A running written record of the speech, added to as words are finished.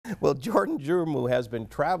Well, Jordan Jurmu has been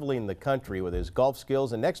traveling the country with his golf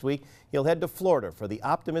skills, and next week he'll head to Florida for the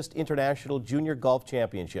Optimist International Junior Golf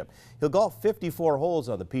Championship. He'll golf 54 holes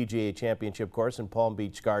on the PGA Championship course in Palm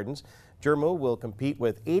Beach Gardens. Jurmu will compete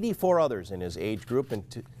with 84 others in his age group in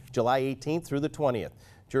July 18th through the 20th.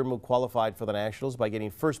 Jurmu qualified for the Nationals by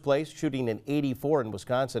getting first place, shooting an 84 in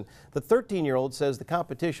Wisconsin. The 13-year-old says the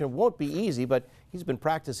competition won't be easy, but he's been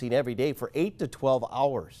practicing every day for 8 to 12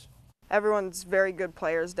 hours. Everyone's very good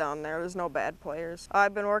players down there. There's no bad players.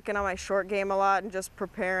 I've been working on my short game a lot and just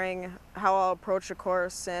preparing how I'll approach a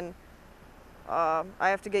course. And I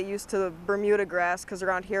have to get used to the Bermuda grass because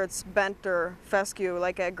around here it's bent or fescue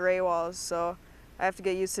like at Gray Walls. So I have to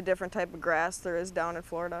get used to different type of grass there is down in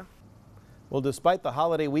Florida. Well, despite the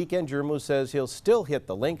holiday weekend, Jurmu says he'll still hit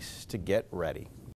the links to get ready.